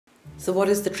So what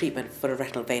is the treatment for a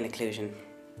retinal vein occlusion?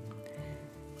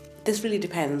 This really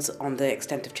depends on the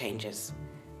extent of changes.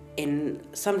 In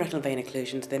some retinal vein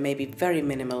occlusions, there may be very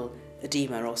minimal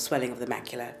edema or swelling of the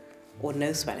macula, or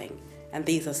no swelling, and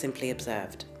these are simply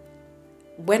observed.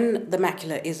 When the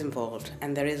macula is involved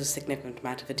and there is a significant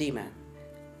amount of edema,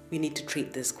 we need to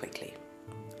treat this quickly.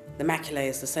 The macula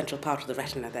is the central part of the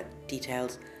retina that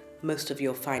details most of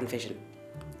your fine vision,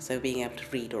 so being able to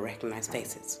read or recognize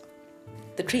faces.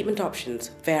 The treatment options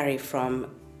vary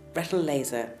from retinal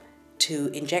laser to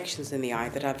injections in the eye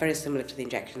that are very similar to the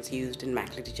injections used in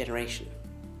macular degeneration.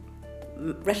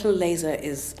 Retinal laser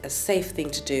is a safe thing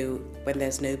to do when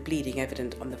there's no bleeding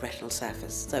evident on the retinal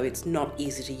surface, so it's not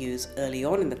easy to use early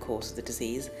on in the course of the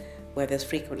disease where there's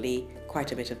frequently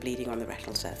quite a bit of bleeding on the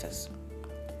retinal surface.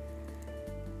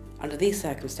 Under these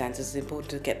circumstances, it's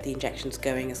important to get the injections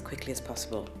going as quickly as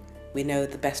possible. We know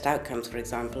the best outcomes, for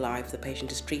example, are if the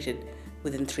patient is treated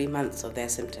within 3 months of their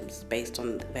symptoms based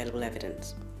on available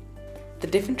evidence. The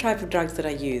different types of drugs that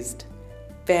are used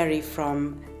vary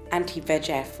from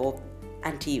anti-VEGF or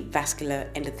anti-vascular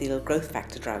endothelial growth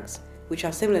factor drugs, which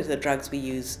are similar to the drugs we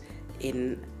use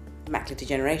in macular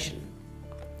degeneration,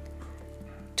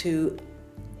 to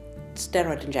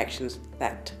steroid injections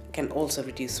that can also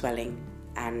reduce swelling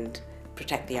and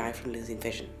protect the eye from losing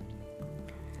vision.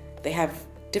 They have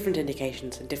different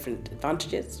indications and different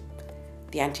advantages.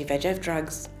 The anti-VEGF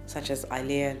drugs, such as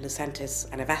Eylea, Lucentis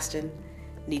and Avastin,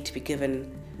 need to be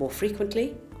given more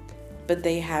frequently, but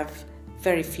they have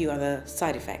very few other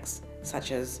side effects,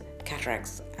 such as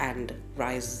cataracts and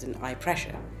rises in eye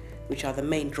pressure, which are the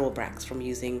main drawbacks from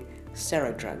using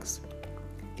steroid drugs.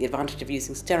 The advantage of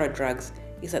using steroid drugs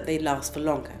is that they last for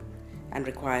longer and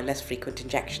require less frequent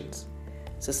injections.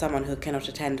 So someone who cannot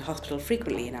attend hospital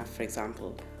frequently enough, for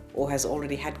example, or has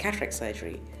already had cataract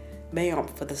surgery, may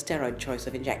opt for the steroid choice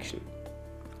of injection.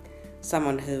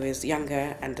 Someone who is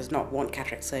younger and does not want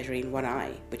cataract surgery in one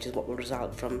eye, which is what will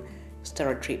result from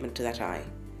steroid treatment to that eye,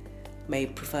 may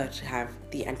prefer to have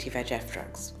the anti-VEGF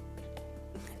drugs.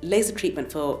 Laser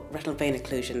treatment for retinal vein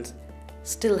occlusions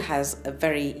still has a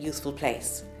very useful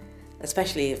place,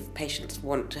 especially if patients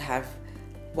want to have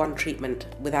one treatment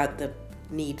without the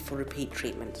need for repeat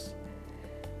treatments.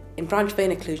 In branch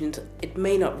vein occlusions, it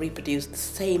may not reproduce the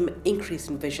same increase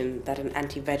in vision that an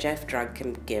anti-VEGF drug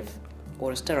can give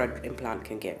or a steroid implant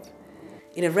can give.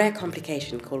 In a rare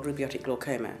complication called rubeotic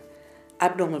glaucoma,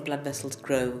 abnormal blood vessels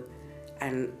grow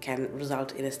and can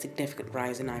result in a significant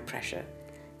rise in eye pressure.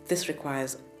 This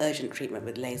requires urgent treatment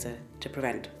with laser to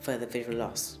prevent further visual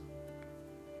loss.